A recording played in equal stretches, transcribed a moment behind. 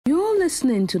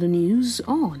listening to the news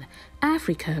on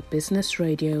Africa Business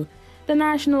Radio. The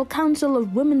National Council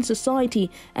of Women's Society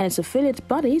and its affiliate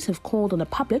bodies have called on the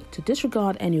public to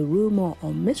disregard any rumor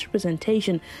or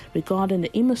misrepresentation regarding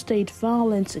the Imo State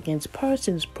Violence Against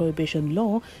Persons Prohibition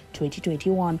Law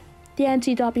 2021. The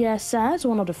NCWS says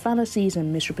one of the fallacies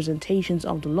and misrepresentations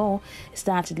of the law is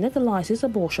that it legalizes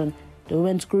abortion. The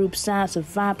women's group says the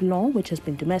VAPP Law, which has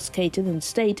been domesticated in the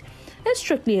state, is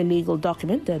strictly a legal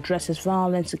document that addresses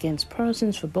violence against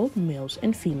persons for both males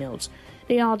and females.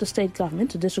 They urge the state government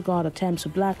to disregard attempts to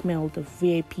blackmail the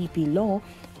VAPP Law,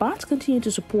 but continue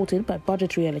to support it by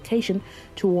budgetary allocation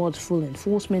towards full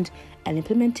enforcement and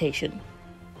implementation.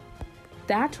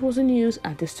 That was the news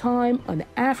at this time on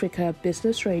Africa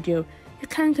Business Radio. You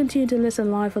can continue to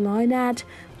listen live online at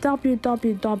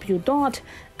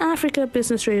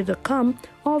www.africabusinessradio.com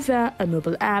or via a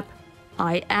mobile app.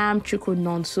 I am Chukwu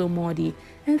Nonso Modi,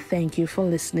 and thank you for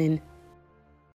listening.